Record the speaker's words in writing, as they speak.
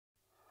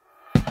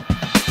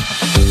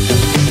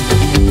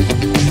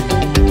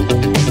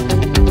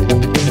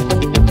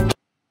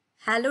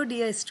Hello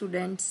dear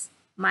students,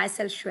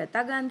 myself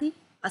Shweta Gandhi,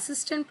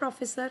 Assistant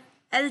Professor,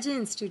 LJ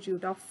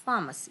Institute of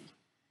Pharmacy.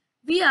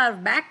 We are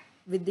back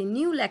with the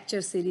new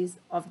lecture series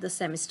of the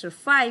semester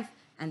 5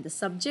 and the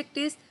subject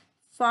is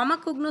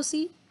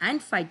Pharmacognosy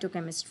and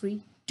Phytochemistry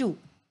 2.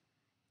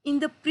 In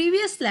the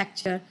previous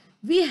lecture,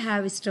 we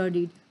have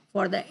studied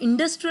for the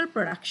industrial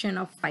production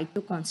of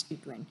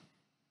phytoconstituent.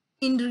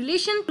 In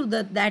relation to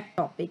that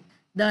topic,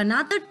 the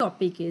another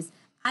topic is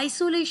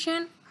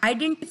isolation,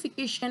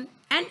 identification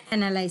and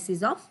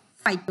analysis of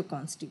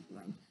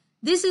phytoconstituent.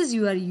 This is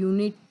your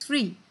unit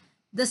 3.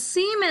 The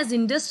same as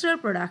industrial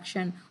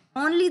production,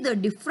 only the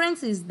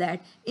difference is that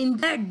in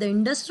that the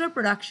industrial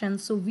production,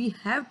 so we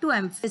have to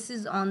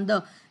emphasize on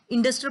the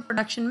industrial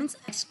production means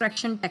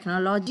extraction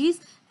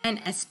technologies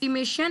and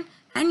estimation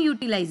and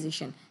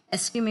utilization.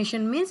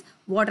 Estimation means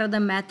what are the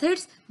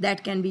methods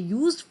that can be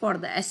used for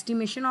the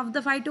estimation of the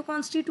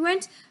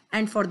phytoconstituents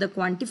and for the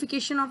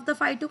quantification of the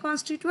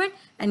phytoconstituent,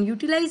 and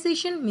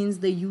utilization means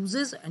the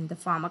uses and the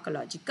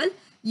pharmacological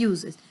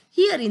uses.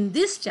 Here in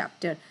this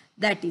chapter,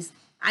 that is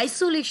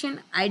isolation,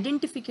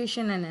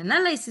 identification and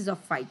analysis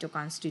of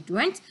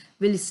phytoconstituents,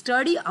 will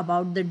study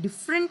about the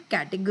different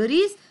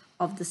categories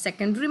of the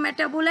secondary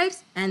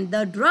metabolites and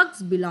the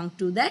drugs belong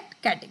to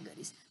that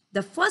categories.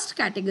 The first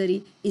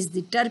category is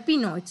the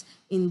terpenoids.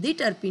 In the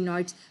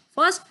terpenoids,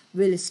 first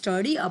we'll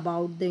study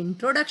about the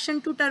introduction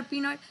to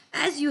terpenoid.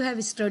 As you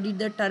have studied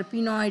the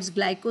terpenoids,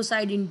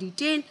 glycoside in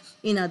detail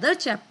in other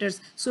chapters.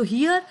 So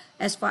here,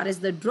 as far as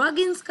the drug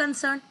is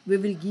concerned, we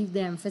will give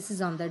the emphasis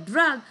on the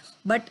drug.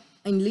 But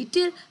in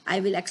little, I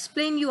will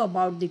explain you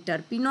about the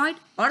terpenoid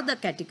or the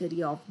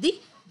category of the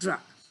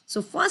drug.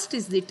 So first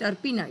is the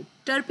terpenoid.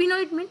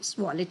 Terpenoid means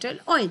volatile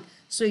oil.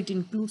 So it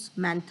includes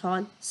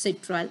menthol,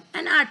 citral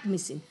and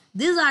artemisinin.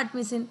 This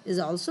artemisinin is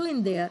also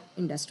in their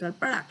industrial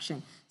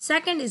production.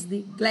 Second is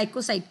the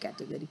glycoside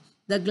category.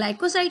 The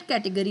glycoside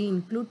category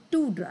include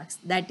two drugs,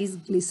 that is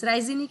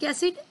glycyrrhizinic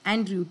acid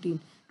and rutin.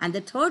 And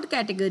the third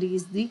category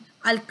is the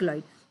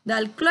alkaloid. The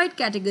alkaloid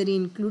category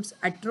includes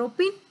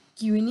atropine,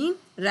 quinine,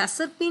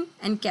 reserpine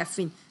and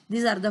caffeine.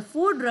 These are the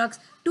four drugs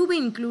to be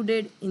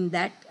included in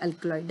that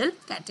alkaloidal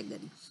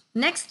category.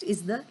 Next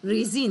is the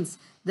resins.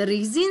 The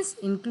resins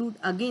include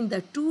again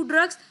the two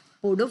drugs,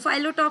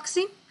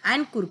 podophyllitoxin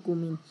and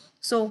curcumin.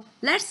 So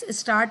let's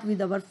start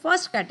with our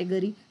first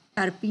category,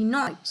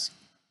 terpenoids.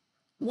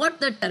 What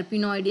the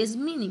terpenoid is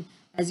meaning?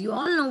 As you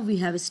all know, we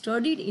have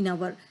studied in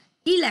our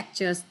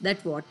lectures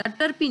that what are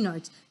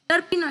terpenoids.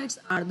 Terpenoids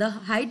are the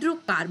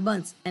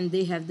hydrocarbons and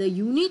they have the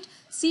unit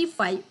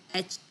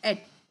C5H8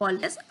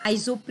 called as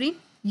isoprene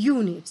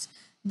units.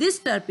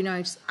 These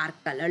terpenoids are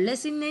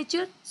colorless in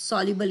nature,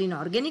 soluble in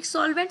organic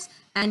solvents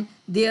and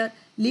their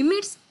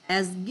limits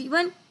as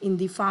given in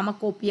the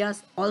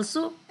pharmacopoeias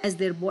also, as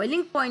their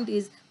boiling point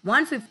is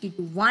 150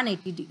 to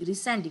 180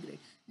 degrees centigrade.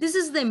 This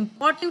is the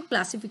important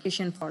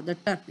classification for the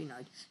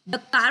terpenoid. The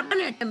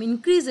carbon atom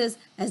increases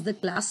as the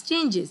class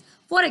changes.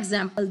 For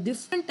example,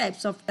 different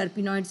types of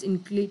terpenoids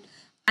include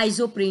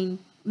isoprene,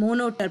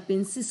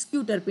 monoterpene,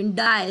 sesquiterpene,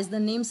 di as the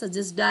name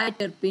suggests,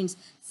 diterpenes,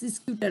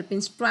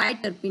 sesquiterpenes,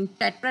 triterpene,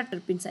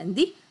 tetraterpenes and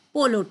the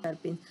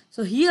poloterpenes.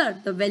 So here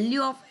the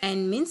value of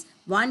N means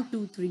 1,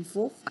 2, 3,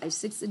 4, 5,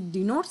 6. It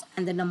denotes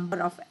and the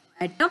number of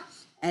atom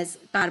as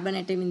carbon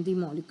atom in the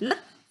molecular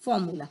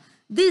formula.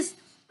 These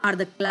are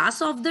the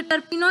class of the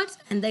terpenoids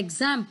and the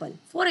example.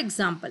 For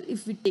example,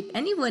 if we take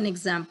any one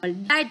example,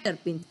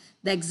 diterpenes.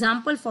 The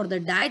example for the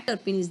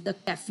diterpene is the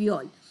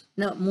caffeol.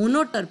 Now,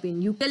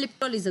 monoterpene,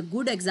 eucalyptol is a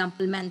good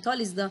example.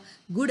 Menthol is the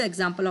good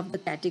example of the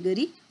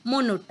category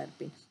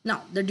monoterpene.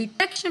 Now, the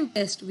detection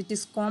test which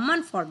is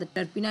common for the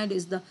terpenoid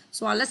is the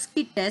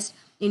Swalowski test,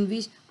 in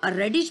which a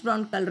reddish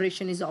brown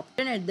coloration is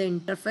obtained at the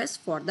interface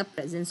for the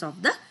presence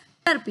of the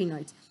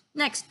terpenoids.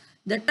 Next,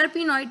 the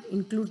terpenoid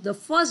includes the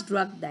first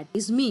drug, that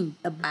is mean.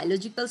 The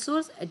biological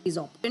source, it is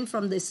obtained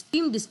from the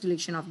steam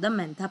distillation of the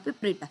Mentha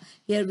piperita.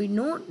 Here we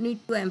no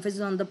need to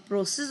emphasize on the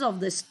process of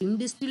the steam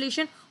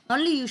distillation.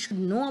 Only you should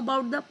know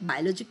about the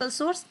biological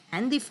source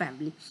and the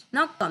family.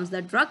 Now comes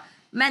the drug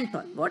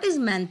menthol. What is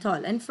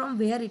menthol and from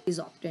where it is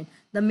obtained?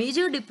 The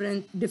major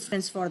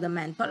difference for the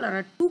menthol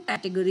are two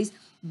categories,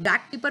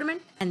 black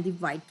peppermint and the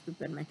white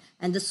peppermint.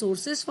 And the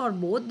sources for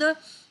both the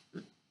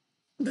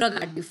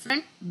drug are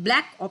different.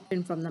 Black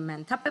obtained from the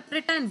Mentha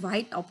piperita and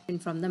white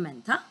obtained from the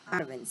Mentha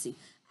arvense.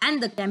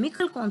 And the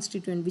chemical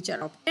constituent which are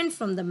obtained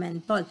from the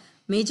menthol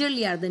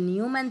majorly are the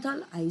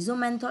neomenthol,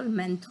 isomenthol,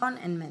 menthone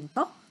and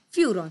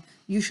menthofuron.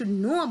 You should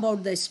know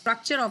about the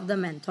structure of the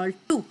menthol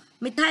too.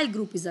 Methyl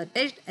group is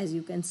attached as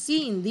you can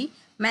see in the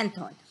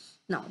menthol.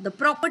 Now the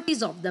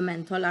properties of the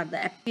menthol are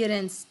the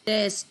appearance,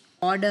 taste,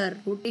 odor,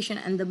 rotation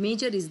and the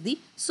major is the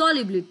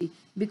solubility,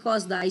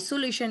 because the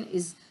isolation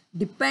is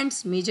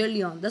depends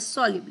majorly on the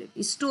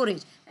solubility.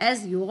 Storage,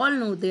 as you all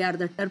know, they are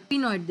the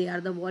terpenoid, they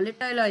are the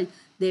volatile oil,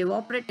 they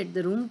evaporate at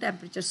the room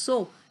temperature,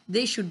 so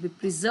they should be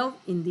preserved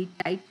in the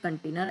tight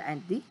container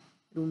at the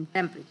room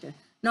temperature.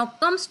 Now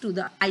comes to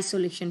the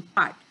isolation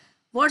part.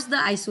 What's the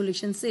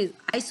isolation says?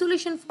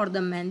 Isolation for the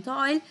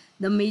mentha oil,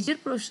 the major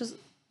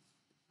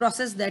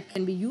process that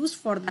can be used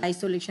for the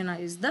isolation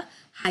is the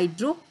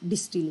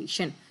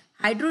hydrodistillation.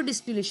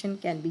 Hydrodistillation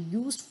can be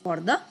used for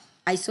the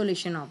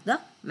isolation of the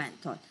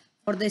menthol.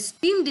 For the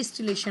steam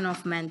distillation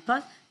of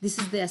menthol, this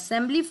is the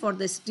assembly for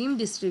the steam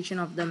distillation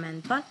of the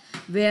menthol,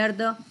 where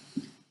the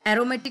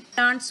aromatic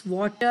plants,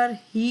 water,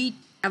 heat,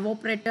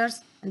 evaporators,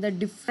 and the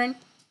different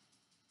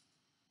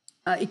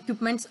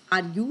equipments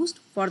are used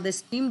for the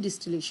steam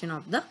distillation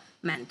of the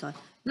menthol.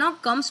 Now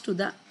comes to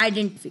the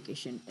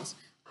identification test.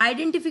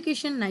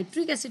 Identification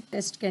nitric acid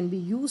test can be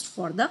used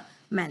for the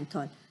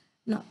menthol.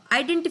 Now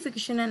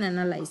identification and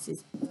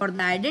analysis. For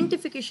the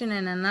identification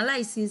and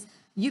analysis,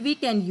 we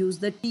can use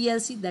the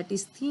TLC, that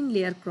is thin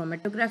layer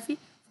chromatography.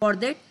 For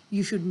that,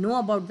 you should know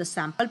about the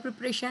sample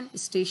preparation,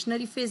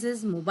 stationary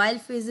phases, mobile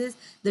phases,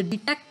 the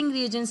detecting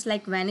reagents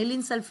like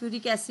vanillin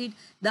sulfuric acid,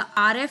 the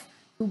RF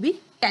to be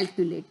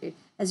calculated.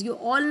 As you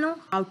all know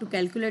how to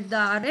calculate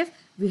the RF,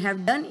 we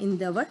have done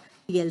in our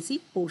TLC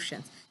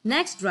portions.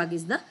 Next drug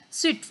is the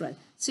citral.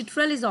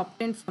 Citral is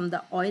obtained from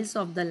the oils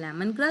of the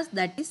lemongrass,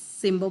 that is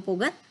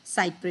Cymbopogon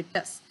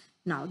cypratus.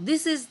 Now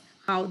this is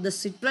how the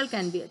citral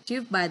can be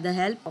achieved by the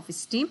help of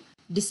steam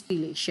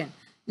distillation.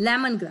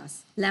 Lemongrass.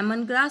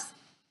 Lemongrass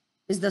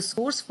is the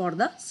source for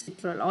the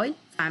citral oil.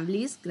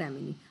 Family is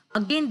Gramineae.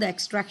 Again, the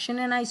extraction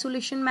and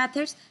isolation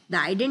methods, the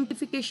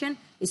identification,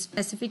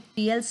 specific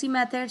TLC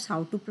methods,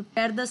 how to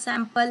prepare the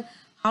sample,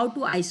 how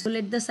to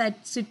isolate the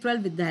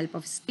citral with the help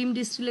of steam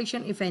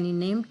distillation, if any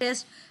name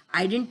test,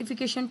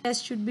 identification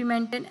test should be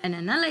maintained, and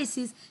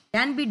analysis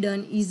can be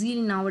done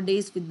easily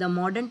nowadays with the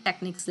modern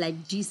techniques like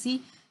GC,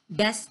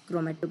 gas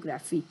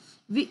chromatography.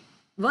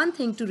 One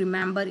thing to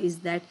remember is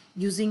that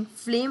using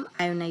flame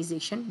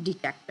ionization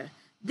detector.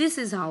 This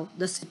is how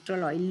the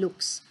citral oil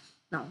looks.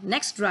 Now,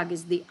 next drug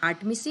is the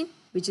artemisinin,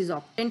 which is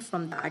obtained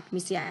from the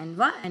Artemisia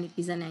annua, and it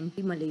is an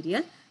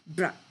anti-malarial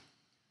drug.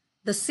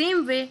 The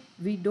same way,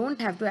 we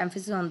don't have to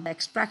emphasize on the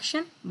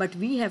extraction, but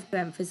we have to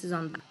emphasize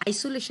on the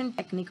isolation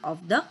technique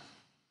of the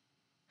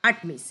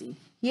artemisinin.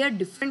 Here,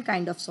 different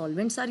kind of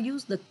solvents are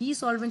used. The key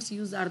solvents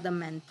used are the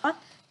menthol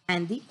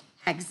and the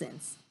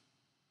hexanes.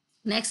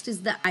 Next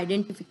is the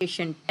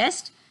identification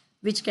test,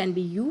 which can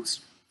be used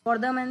for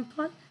the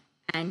menthol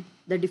and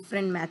the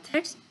different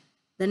methods.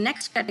 The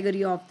next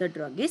category of the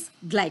drug is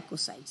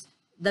glycosides.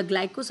 The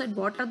glycoside,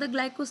 what are the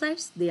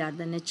glycosides? They are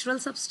the natural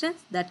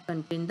substance that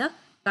contain the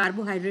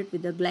carbohydrate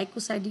with the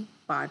glycoside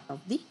part of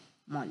the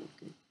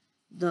molecule.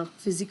 The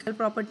physical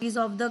properties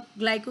of the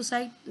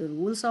glycoside, the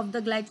rules of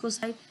the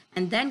glycoside,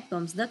 and then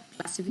comes the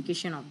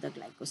classification of the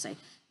glycoside.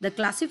 The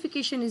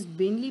classification is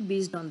mainly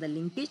based on the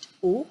linkage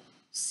O,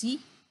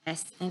 C,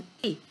 S and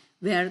A,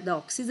 where the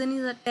oxygen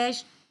is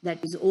attached,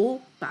 that is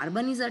O,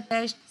 carbon is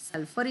attached,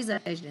 sulfur is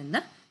attached, and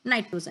the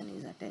nitrogen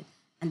is attached.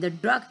 And the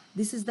drug,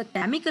 this is the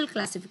chemical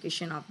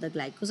classification of the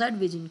glycoside,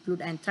 which include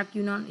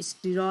anthraquinone,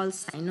 sterol,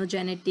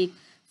 cyanogenetic,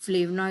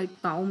 flavonoid,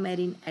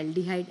 coumarin,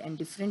 aldehyde, and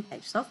different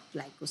types of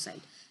glycoside.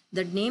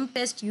 The name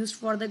test used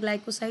for the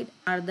glycoside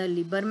are the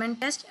Lieberman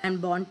test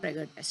and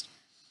Born-Prager test.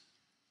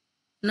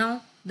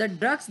 Now, the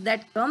drugs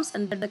that comes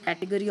under the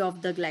category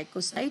of the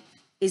glycoside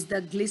is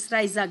the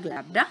Glycyrrhiza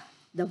glabra,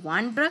 the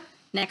one drug.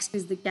 Next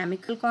is the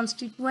chemical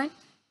constituent,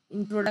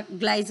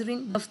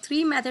 glycerin. The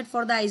three methods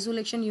for the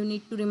isolation, you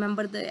need to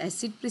remember the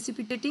acid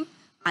precipitating,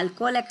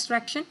 alcohol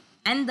extraction,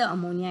 and the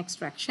ammonia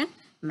extraction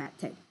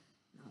method.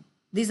 Now,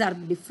 these are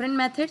the different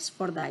methods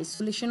for the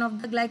isolation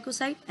of the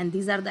glycoside, and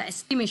these are the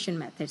estimation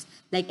methods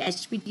like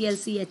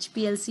HPTLC,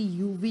 HPLC,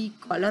 UV,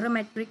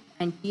 colorimetric,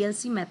 and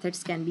TLC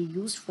methods can be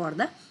used for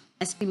the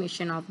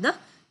estimation of the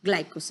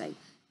glycoside.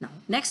 Now,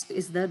 next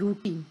is the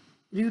routine.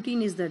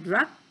 Routine is the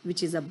drug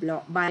which is a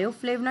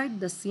bioflavonoid.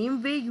 The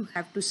same way you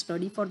have to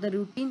study for the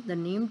routine, the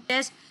name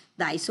test,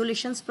 the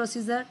isolations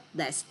procedure,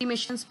 the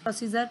estimations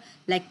procedure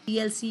like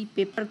TLC,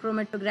 paper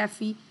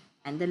chromatography,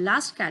 and the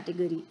last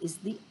category is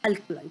the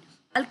alkaloid.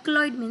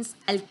 Alkaloid means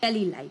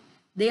alkali-like.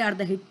 They are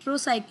the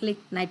heterocyclic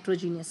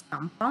nitrogenous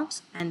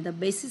compounds, and the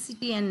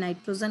basicity and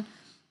nitrogen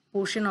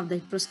portion of the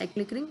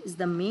heterocyclic ring is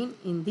the main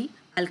in the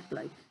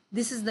alkaloid.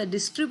 This is the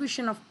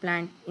distribution of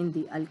plant in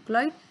the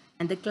alkaloid.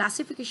 And the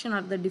classification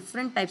are the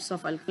different types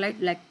of alkaloid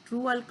like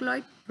true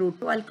alkaloid,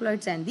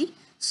 proto-alkaloids, and the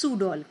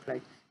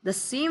pseudo-alkaloid. The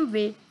same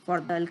way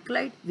for the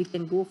alkaloid, we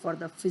can go for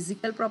the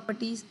physical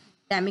properties,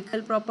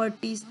 chemical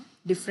properties,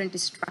 different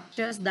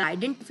structures. The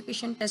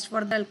identification test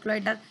for the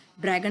alkaloid are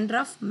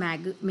Dragonruff,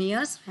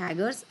 Mayers,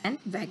 Haggers, and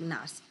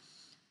Wagners.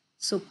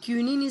 So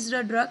quinine is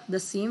the drug. The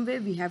same way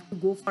we have to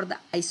go for the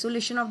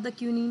isolation of the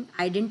quinine,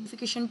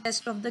 identification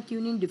test of the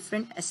quinine,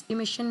 different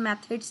estimation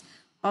methods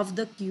of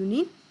the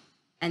quinine,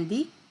 and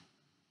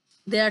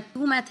there are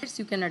two methods.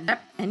 You can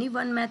adapt any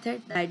one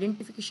method. The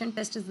identification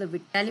test is the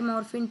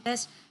Vitale-Morphine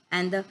test,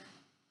 and the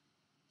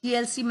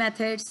TLC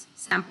methods,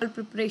 sample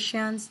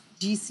preparations,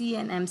 GC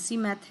and MC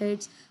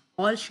methods,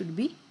 all should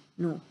be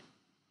known.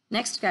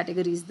 Next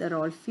category is the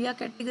Rolfia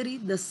category.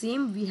 The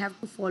same, we have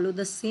to follow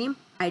the same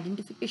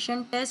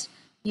identification test,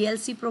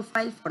 TLC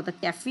profile. For the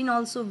caffeine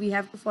also, we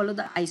have to follow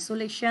the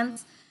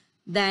isolations.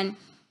 Then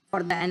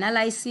for the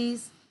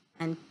analysis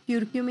And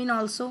curcumin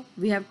also,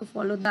 we have to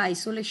follow the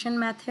isolation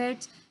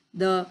methods.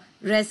 The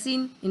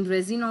resin, in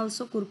resin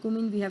also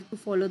curcumin, we have to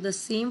follow the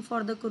same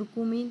for the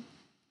curcumin.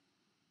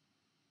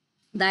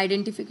 The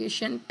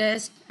identification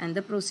test and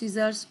the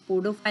procedures,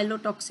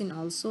 podophylloctoxin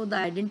also the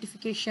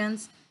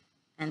identifications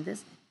and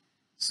this.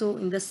 So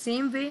in the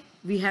same way,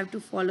 we have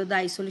to follow the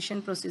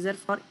isolation procedure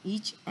for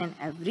each and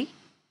every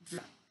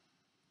drug.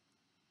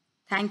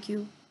 Thank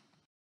you.